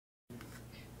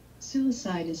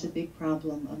Suicide is a big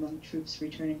problem among troops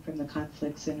returning from the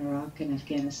conflicts in Iraq and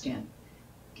Afghanistan.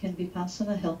 Can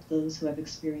Vipassana help those who have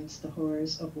experienced the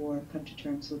horrors of war come to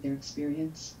terms with their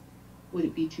experience? Would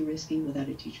it be too risky without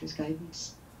a teacher's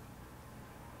guidance?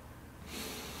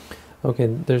 Okay,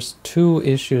 there's two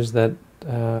issues that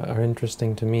are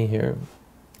interesting to me here.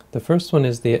 The first one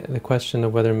is the question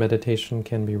of whether meditation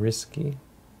can be risky.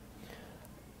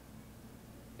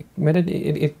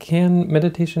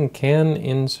 Meditation can,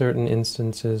 in certain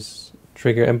instances,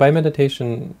 trigger, and by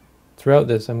meditation, throughout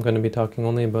this, I'm going to be talking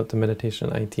only about the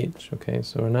meditation I teach, okay?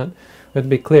 So we have to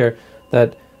be clear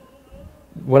that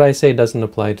what I say doesn't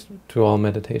apply to all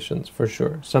meditations, for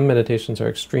sure. Some meditations are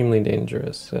extremely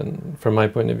dangerous, and from my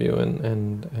point of view,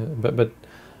 but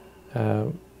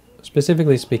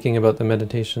specifically speaking about the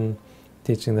meditation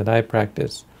teaching that I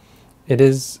practice, it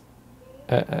is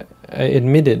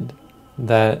admitted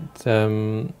that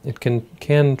it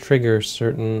can trigger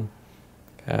certain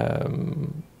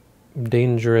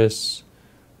dangerous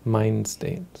mind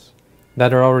states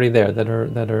that are already there,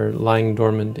 that are lying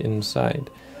dormant inside.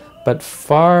 But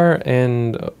far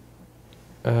and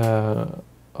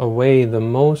away, the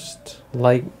most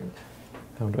how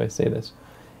do I say this?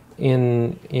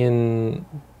 In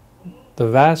the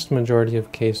vast majority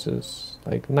of cases,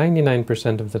 like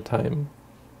 99% of the time,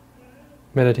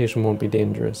 meditation won't be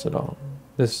dangerous at all.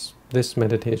 This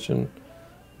meditation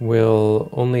will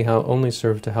only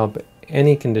serve to help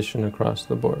any condition across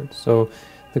the board. So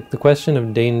the question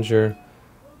of danger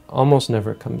almost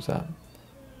never comes up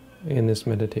in this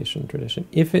meditation tradition,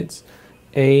 if it's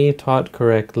A, taught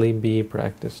correctly, B,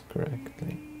 practiced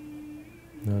correctly,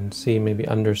 and C, maybe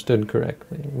understood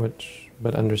correctly,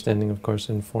 but understanding, of course,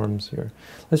 informs your...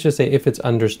 Let's just say if it's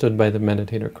understood by the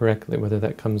meditator correctly, whether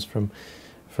that comes from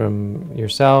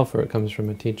yourself, or it comes from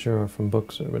a teacher, or from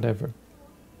books, or whatever.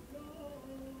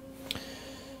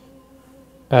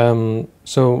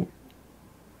 So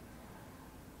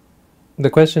the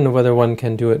question of whether one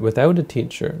can do it without a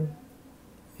teacher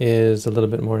is a little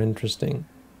bit more interesting,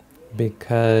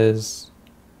 because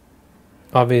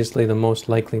obviously the most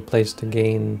likely place to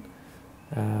gain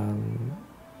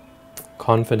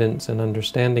confidence and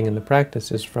understanding in the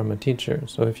practice is from a teacher.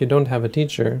 So if you don't have a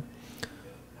teacher,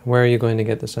 where are you going to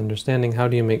get this understanding? How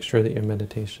do you make sure that your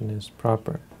meditation is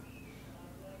proper?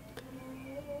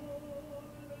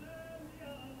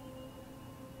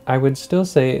 I would still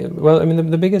say, well, I mean,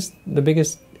 the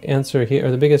biggest answer here,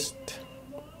 or the biggest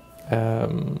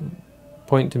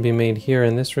point to be made here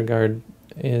in this regard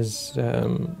is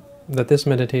that this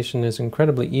meditation is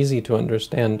incredibly easy to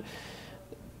understand.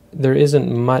 There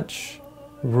isn't much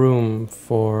room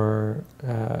for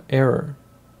error.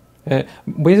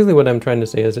 Basically, what I'm trying to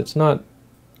say is it's not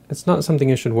something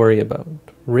you should worry about.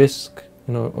 Risk,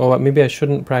 oh, maybe I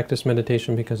shouldn't practice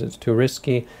meditation because it's too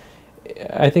risky.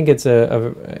 I think it's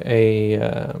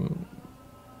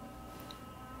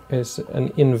it's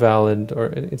an invalid, or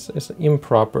it's an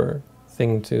improper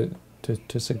thing to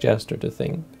suggest or to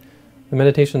think. The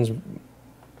meditation's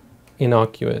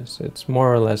innocuous. It's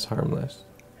more or less harmless.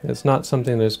 It's not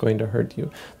something that's going to hurt you.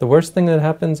 The worst thing that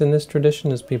happens in this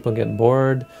tradition is people get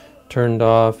bored, turned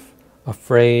off,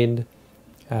 afraid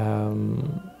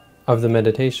of the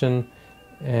meditation,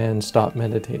 and stop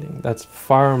meditating. That's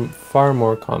far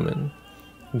more common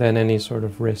than any sort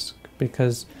of risk,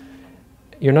 because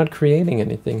you're not creating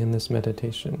anything in this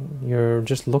meditation. You're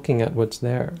just looking at what's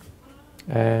there.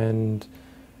 And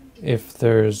if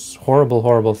there's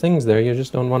horrible things there, you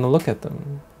just don't want to look at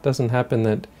them. It doesn't happen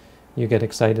that you get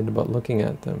excited about looking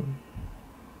at them.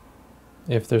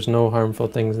 If there's no harmful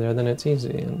things there, then it's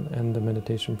easy, and the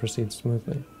meditation proceeds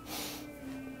smoothly.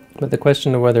 But the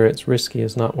question of whether it's risky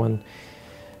is not one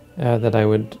that I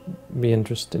would be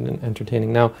interested in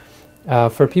entertaining. Now,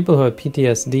 for people who have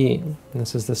PTSD, and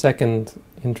this is the second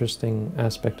interesting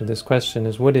aspect of this question,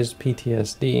 is what is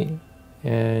PTSD,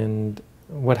 and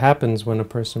what happens when a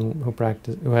person who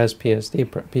has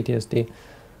PTSD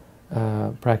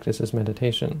practices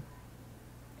meditation.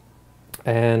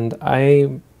 And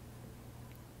I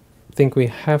think we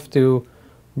have to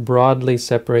broadly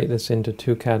separate this into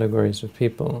two categories of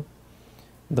people.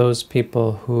 Those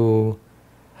people who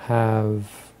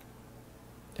have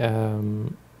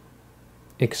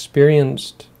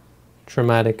experienced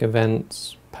traumatic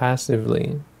events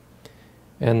passively,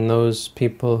 and those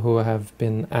people who have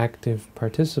been active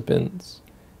participants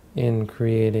in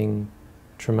creating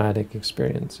traumatic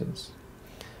experiences.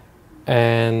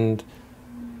 And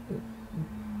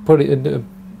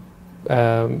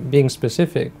being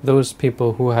specific, those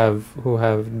people who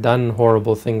have done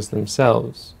horrible things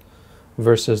themselves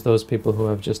versus those people who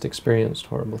have just experienced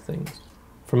horrible things.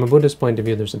 From a Buddhist point of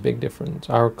view, there's a big difference.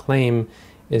 Our claim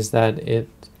is that it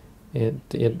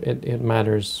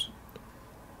matters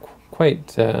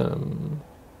quite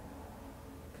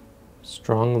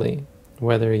strongly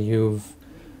whether you've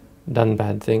done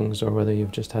bad things or whether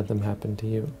you've just had them happen to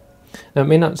you. Now, it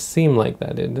may not seem like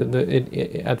that.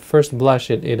 At first blush,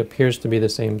 it appears to be the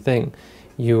same thing.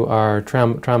 You are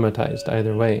traumatized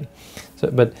either way. So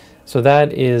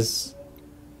that is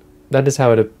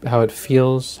how it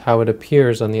feels, how it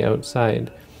appears on the outside.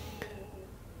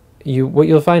 What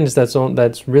you'll find is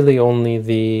that's really only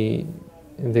the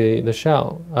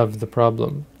shell of the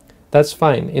problem. That's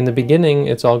fine. In the beginning,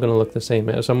 it's all going to look the same.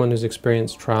 As someone who's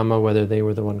experienced trauma, whether they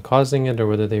were the one causing it or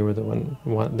whether they were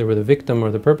the victim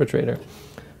or the perpetrator,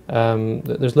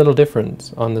 there's little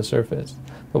difference on the surface.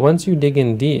 But once you dig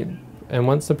in deep, and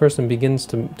once the person begins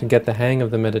to get the hang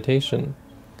of the meditation,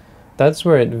 that's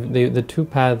where the two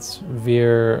paths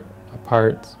veer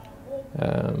apart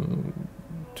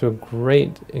to a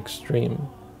great extreme.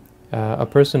 A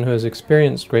person who has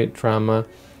experienced great trauma,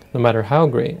 no matter how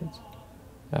great,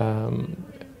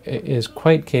 is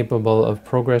quite capable of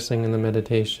progressing in the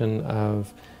meditation,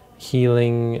 of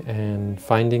healing and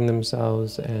finding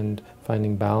themselves and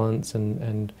finding balance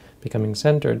and becoming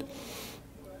centered.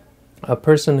 A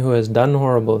person who has done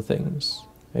horrible things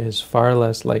is far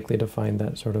less likely to find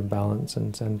that sort of balance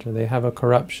and center. They have a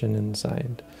corruption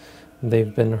inside.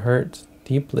 They've been hurt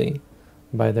deeply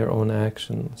by their own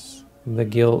actions. The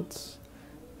guilt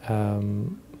that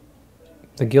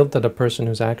a person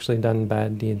who's actually done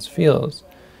bad deeds feels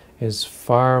is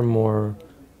far more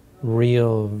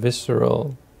real,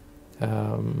 visceral,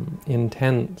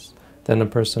 intense than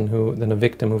a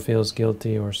victim who feels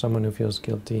guilty or someone who feels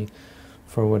guilty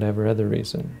for whatever other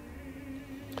reason.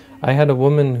 I had a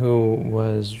woman who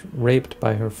was raped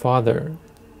by her father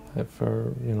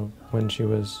when she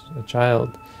was a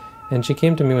child, and she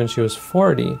came to me when she was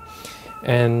 40.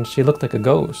 And she looked like a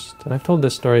ghost. And I've told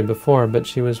this story before, but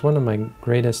she was one of my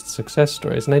greatest success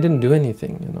stories. And I didn't do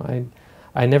anything,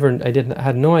 I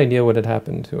had no idea what had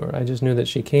happened to her. I just knew that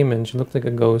she came in, she looked like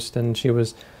a ghost, and she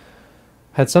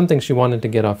had something she wanted to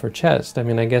get off her chest. I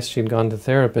mean, I guess she'd gone to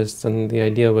therapists, and the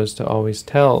idea was to always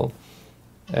tell,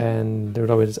 and they would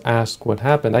always ask what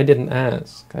happened. I didn't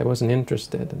ask. I wasn't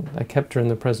interested. And I kept her in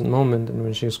the present moment, and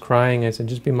when she was crying, I said,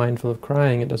 just be mindful of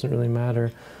crying. It doesn't really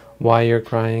matter why you're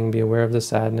crying, be aware of the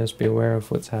sadness, be aware of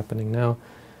what's happening now.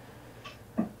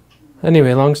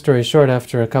 Anyway, long story short,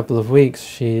 after a couple of weeks,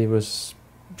 she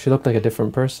looked like a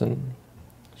different person.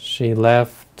 She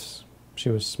left, she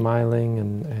was smiling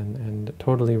and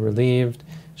totally relieved.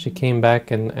 She came back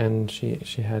and she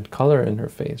had color in her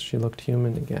face. She looked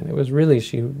human again. It was really,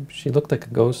 she looked like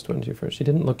a ghost when she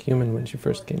didn't look human when she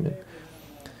first came in.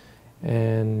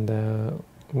 And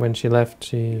when she left,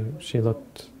 she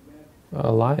looked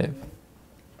alive.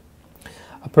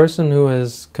 A person who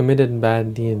has committed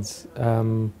bad deeds,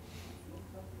 there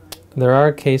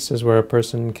are cases where a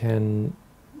person can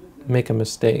make a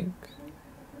mistake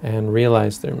and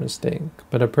realize their mistake,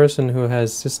 but a person who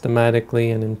has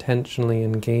systematically and intentionally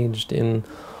engaged in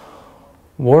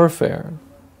warfare,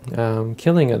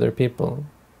 killing other people,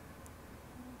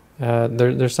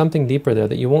 there's something deeper there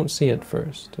that you won't see at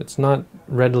first. It's not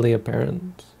readily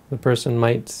apparent. The person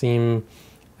might seem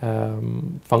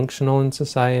functional in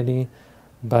society,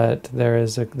 but there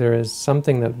is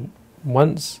something that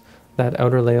once that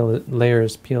outer layer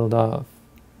is peeled off,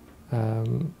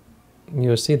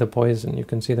 you see the poison, you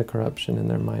can see the corruption in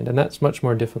their mind, and that's much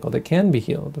more difficult. It can be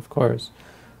healed, of course,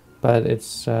 but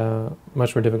it's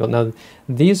much more difficult. Now,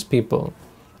 these people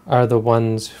are the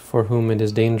ones for whom it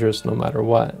is dangerous no matter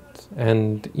what,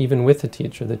 and even with the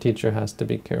teacher has to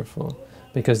be careful,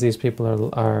 because these people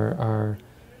are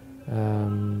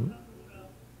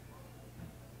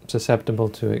susceptible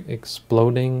to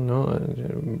exploding,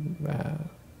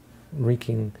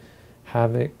 wreaking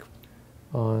havoc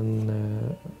on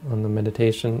the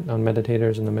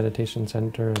meditators in the meditation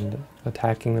center and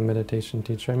attacking the meditation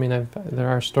teacher. I mean, there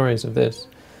are stories of this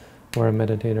where a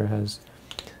meditator has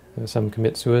some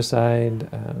commit suicide.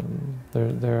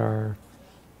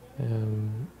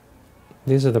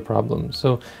 These are the problems.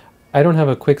 So I don't have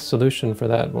a quick solution for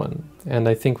that one, and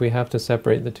I think we have to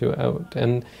separate the two out.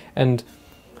 And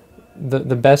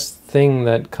the best thing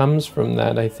that comes from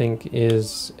that, I think,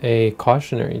 is a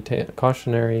cautionary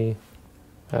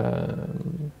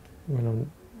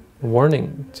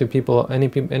warning to people,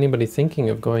 anybody thinking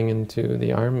of going into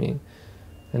the army,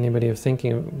 anybody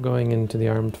thinking of going into the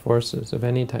armed forces of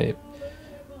any type.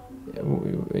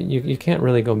 You can't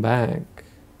really go back.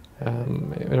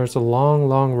 There's a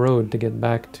long road to get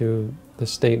back to the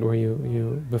state where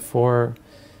you before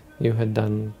you had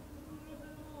done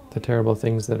the terrible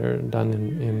things that are done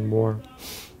in war,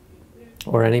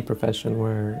 or any profession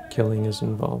where killing is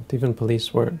involved, even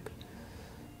police work.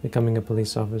 Becoming a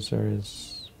police officer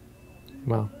is,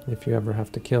 well, if you ever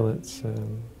have to kill, it's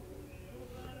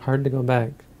hard to go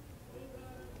back.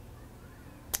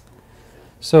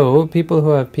 So, people who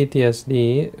have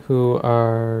PTSD, who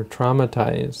are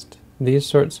traumatized, these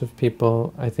sorts of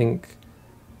people, I think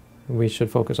we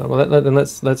should focus on. Well,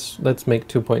 let's make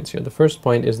 2 points here. The first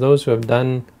point is those who have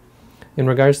done, in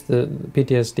regards to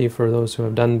PTSD for those who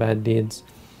have done bad deeds,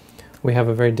 we have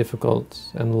a very difficult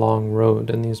and long road,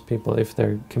 and these people, if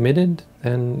they're committed,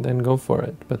 then go for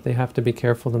it. But they have to be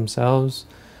careful themselves,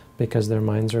 because their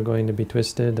minds are going to be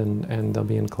twisted, and they'll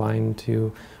be inclined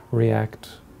to react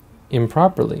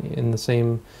improperly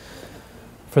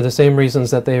for the same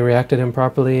reasons that they reacted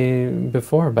improperly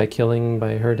before, by killing,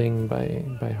 by hurting,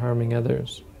 by harming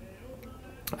others.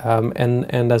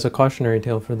 And as a cautionary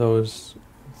tale for those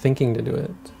thinking to do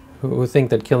it, who think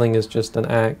that killing is just an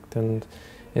act, and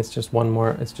it's just one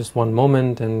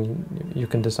moment, and you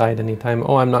can decide any time,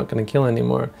 oh, I'm not going to kill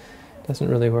anymore. It doesn't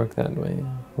really work that way.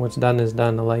 What's done is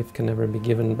done. A life can never be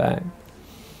given back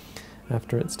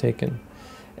after it's taken.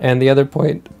 And the other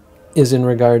point is in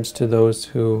regards to those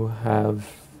who have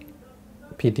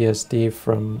PTSD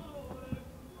from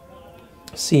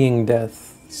seeing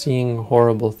death, seeing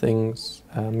horrible things,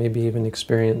 maybe even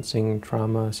experiencing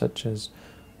trauma such as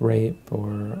rape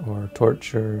or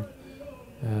torture,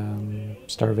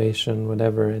 starvation,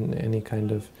 whatever, and any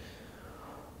kind of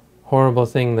horrible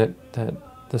thing that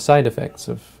the side effects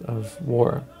of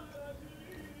war.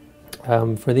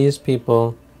 For these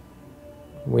people,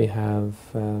 we have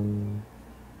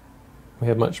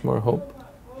much more hope.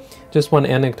 Just one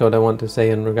anecdote I want to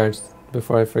say in regards,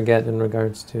 before I forget, in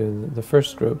regards to the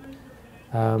first group.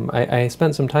 I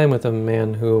spent some time with a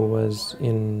man who was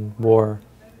in war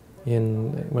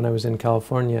when I was in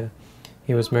California.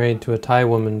 He was married to a Thai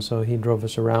woman, so he drove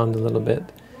us around a little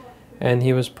bit. And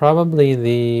he was probably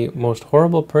the most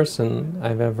horrible person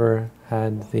I've ever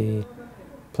had the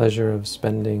pleasure of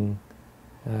spending,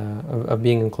 of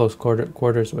being in close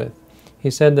quarters with. He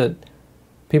said that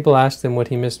people asked him what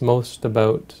he missed most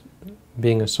about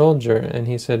being a soldier, and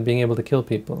he said being able to kill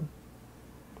people.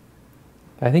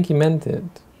 I think he meant it,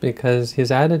 because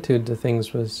his attitude to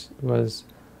things was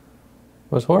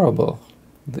horrible.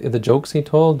 The jokes he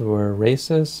told were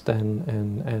racist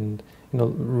and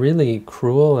really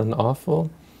cruel and awful.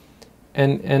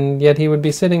 And yet he would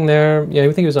be sitting there. Yeah,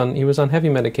 I think he was on heavy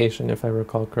medication, if I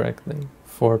recall correctly,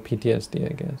 for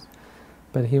PTSD, I guess.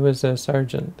 But he was a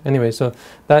sergeant. Anyway, so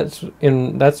that's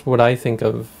what I think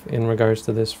of in regards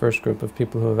to this first group of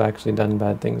people who have actually done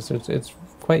bad things. It's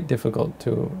quite difficult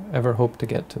to ever hope to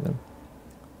get to them.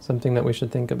 Something that we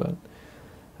should think about.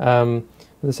 The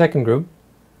second group,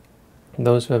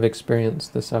 those who have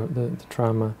experienced the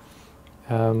trauma,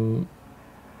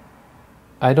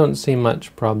 I don't see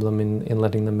much problem in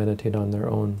letting them meditate on their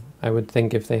own. I would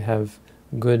think if they have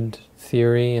good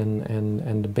theory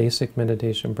and basic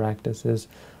meditation practices,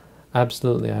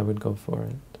 absolutely I would go for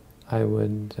it. I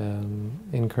would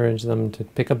encourage them to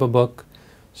pick up a book,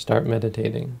 start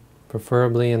meditating,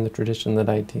 preferably in the tradition that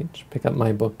I teach. Pick up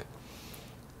my book.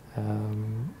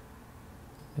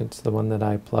 It's the one that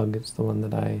I plug, it's the one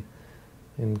that I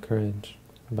encourage.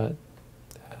 But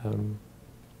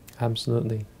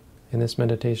absolutely, in this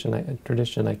meditation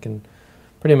tradition, I can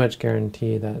pretty much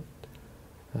guarantee that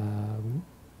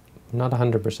not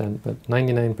 100%, but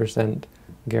 99%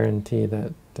 guarantee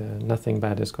that nothing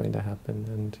bad is going to happen,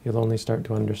 and you'll only start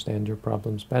to understand your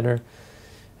problems better.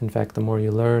 In fact, the more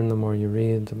you learn, the more you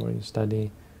read, the more you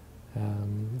study,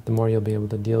 the more you'll be able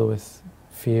to deal with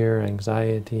fear,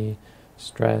 anxiety,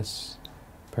 stress,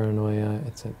 paranoia,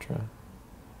 etc.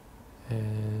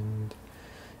 And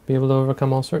be able to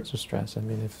overcome all sorts of stress. I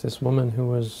mean, if this woman who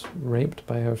was raped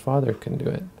by her father can do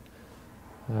it,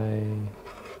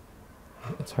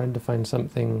 it's hard to find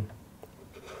something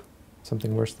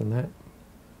worse than that.